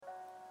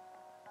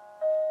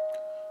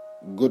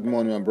Good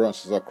morning, my brothers and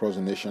sisters across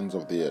the nations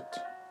of the earth.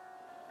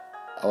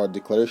 Our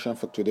declaration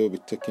for today will be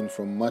taken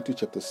from Matthew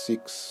chapter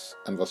 6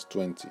 and verse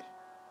 20,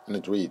 and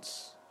it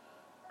reads,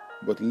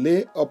 "But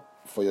lay up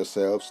for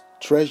yourselves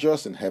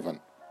treasures in heaven,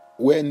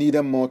 where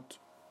neither moth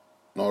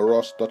nor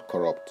rust doth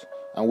corrupt,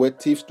 and where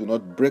thieves do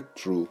not break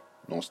through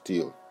nor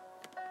steal."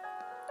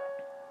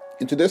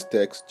 In today's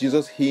text,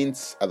 Jesus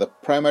hints at the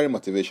primary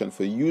motivation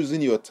for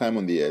using your time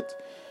on the earth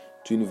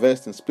to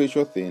invest in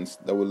spiritual things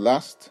that will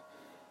last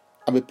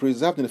and be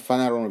preserved in the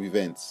final run of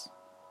events.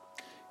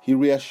 He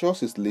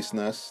reassures his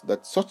listeners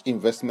that such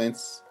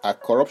investments are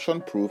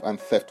corruption-proof and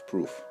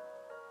theft-proof.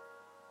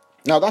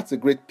 Now that's a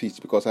great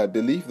pitch, because I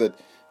believe that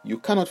you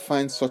cannot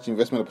find such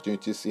investment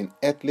opportunities in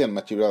earthly and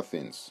material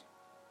things.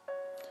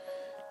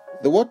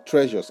 The word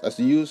treasures, as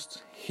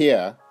used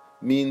here,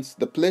 means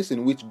the place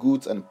in which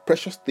goods and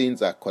precious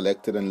things are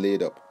collected and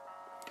laid up.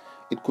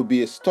 It could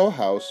be a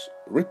storehouse,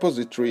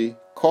 repository,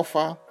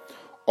 coffer,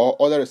 or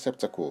other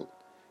receptacle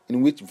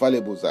in which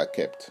valuables are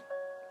kept.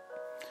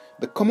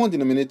 The common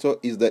denominator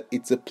is that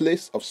it's a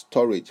place of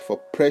storage for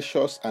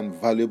precious and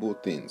valuable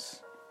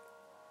things.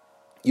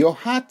 Your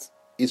heart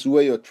is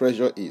where your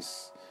treasure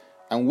is,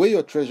 and where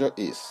your treasure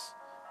is,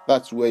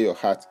 that's where your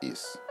heart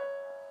is.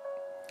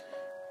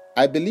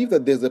 I believe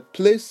that there's a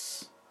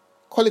place,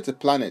 call it a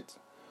planet,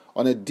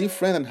 on a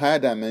different and higher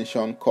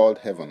dimension called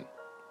heaven.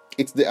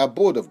 It's the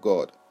abode of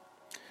God.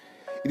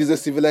 It is a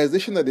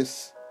civilization that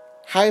is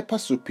hyper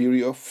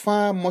superior,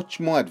 far much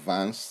more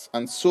advanced,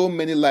 and so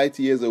many light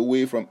years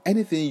away from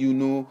anything you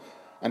know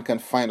and can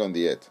find on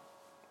the earth.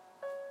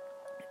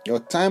 Your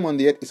time on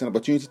the earth is an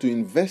opportunity to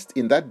invest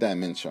in that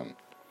dimension.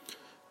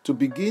 To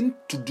begin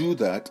to do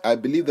that, I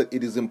believe that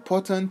it is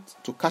important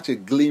to catch a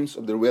glimpse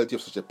of the reality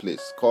of such a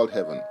place called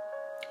heaven,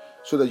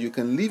 so that you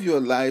can live your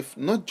life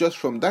not just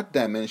from that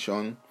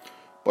dimension,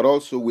 but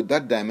also with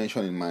that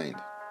dimension in mind.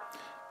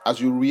 As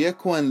you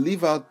re-echo and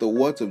live out the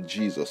words of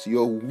Jesus,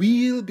 your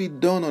will be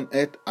done on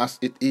earth as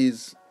it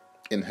is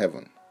in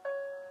heaven.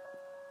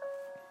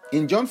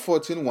 In John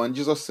 14:1,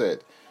 Jesus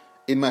said,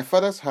 "In my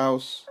Father's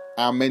house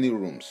are many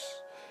rooms.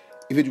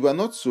 If it were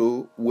not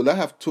so, would I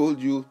have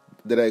told you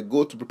that I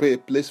go to prepare a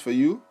place for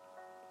you?"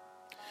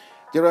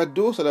 There are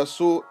those that are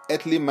so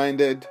earthly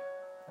minded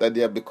that they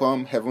have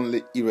become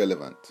heavenly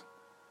irrelevant.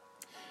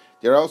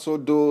 There are also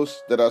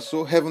those that are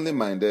so heavenly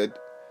minded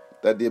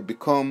that they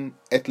become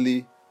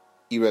earthly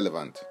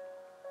irrelevant.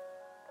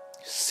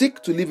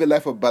 Seek to live a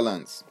life of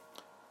balance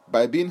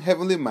by being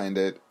heavenly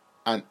minded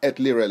and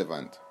earthly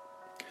relevant.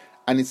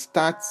 And it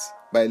starts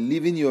by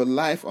living your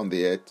life on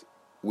the earth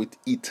with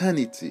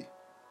eternity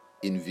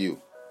in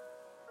view.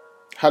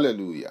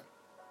 Hallelujah.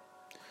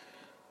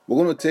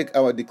 We're going to take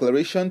our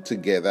declaration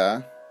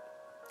together,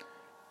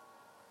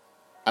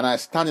 and I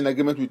stand in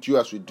agreement with you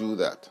as we do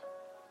that.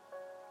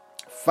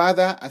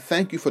 Father, I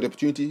thank you for the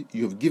opportunity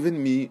you have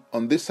given me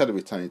on this side of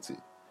eternity.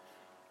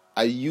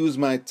 I use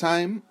my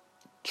time,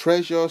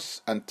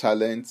 treasures, and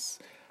talents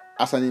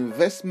as an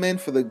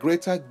investment for the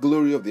greater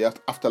glory of the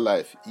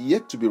afterlife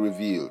yet to be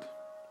revealed.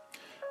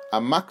 I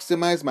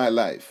maximize my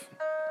life.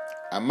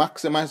 I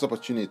maximize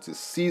opportunities,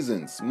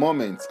 seasons,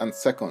 moments, and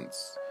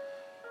seconds,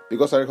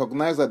 because I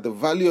recognize that the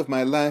value of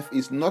my life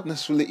is not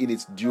necessarily in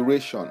its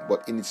duration,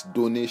 but in its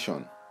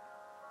donation.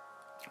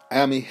 I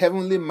am a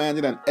heavenly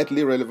minded and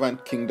earthly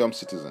relevant kingdom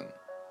citizen.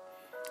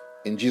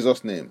 In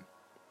Jesus' name,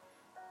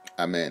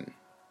 Amen.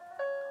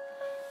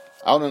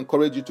 I want to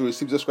encourage you to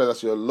receive Jesus Christ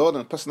as your Lord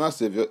and personal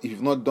Savior if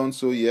you've not done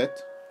so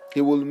yet. He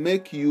will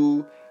make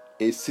you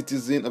a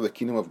citizen of the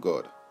kingdom of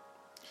God.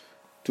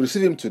 To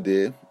receive Him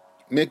today,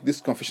 make this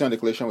confession and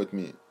declaration with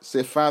me.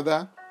 Say,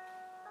 "Father,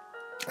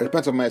 I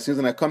repent of my sins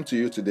and I come to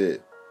you today.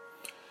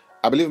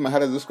 I believe in my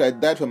heart that Jesus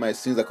Christ died for my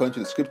sins according to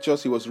the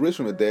scriptures. He was raised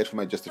from the dead for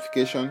my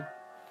justification.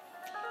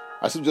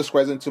 I receive Jesus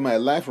Christ into my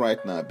life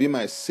right now. Be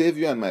my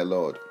Savior and my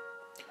Lord.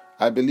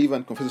 I believe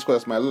and confess Jesus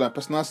Christ as my Lord and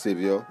personal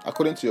Savior.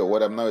 According to your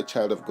word, I'm now a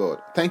child of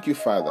God. Thank you,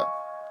 Father.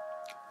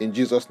 In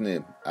Jesus'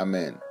 name,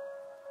 Amen."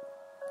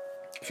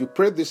 If you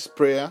prayed this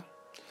prayer,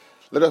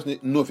 let us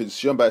know if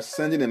it's done by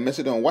sending a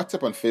message on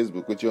WhatsApp and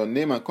Facebook with your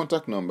name and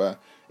contact number,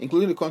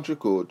 including the country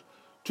code,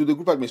 to the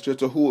group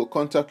administrator, who will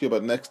contact you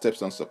about next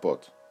steps and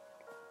support.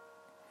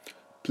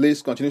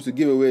 Please continue to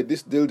give away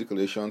these daily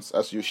declarations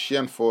as you share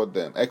and forward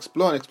them.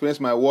 Explore and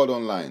experience my word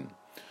online.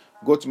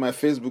 Go to my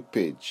Facebook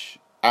page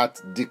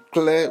at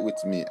Declare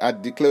With Me.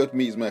 At Declare With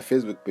Me is my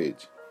Facebook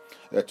page.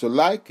 To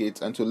like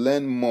it and to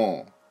learn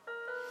more,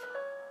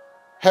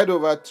 head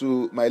over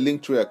to my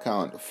Linktree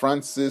account,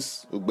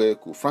 Francis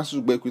Ugbeku. Francis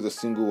Ugbeku is a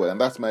single word,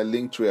 and that's my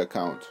Linktree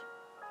account.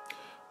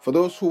 For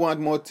those who want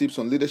more tips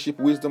on leadership,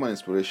 wisdom, and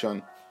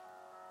inspiration,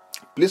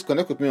 please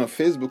connect with me on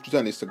Facebook, Twitter,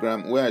 and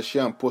Instagram, where I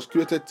share and post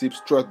curated tips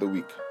throughout the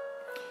week.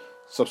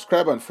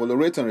 Subscribe and follow,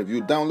 rate and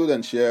review, download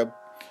and share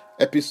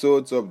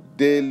episodes of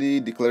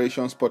Daily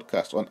Declarations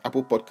podcast on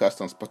Apple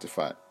Podcasts and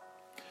Spotify.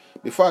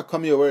 Before I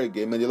come your way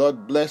again, may the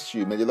Lord bless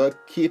you, may the Lord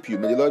keep you,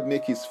 may the Lord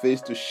make His face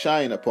to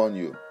shine upon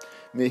you,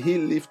 may He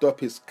lift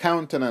up His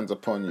countenance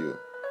upon you,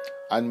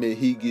 and may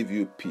He give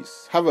you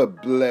peace. Have a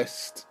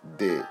blessed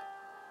day.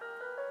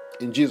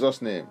 In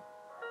Jesus' name,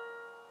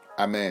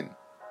 amen.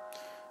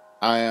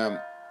 I am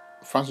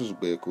Francis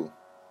Ubeku.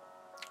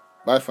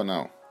 Bye for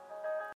now.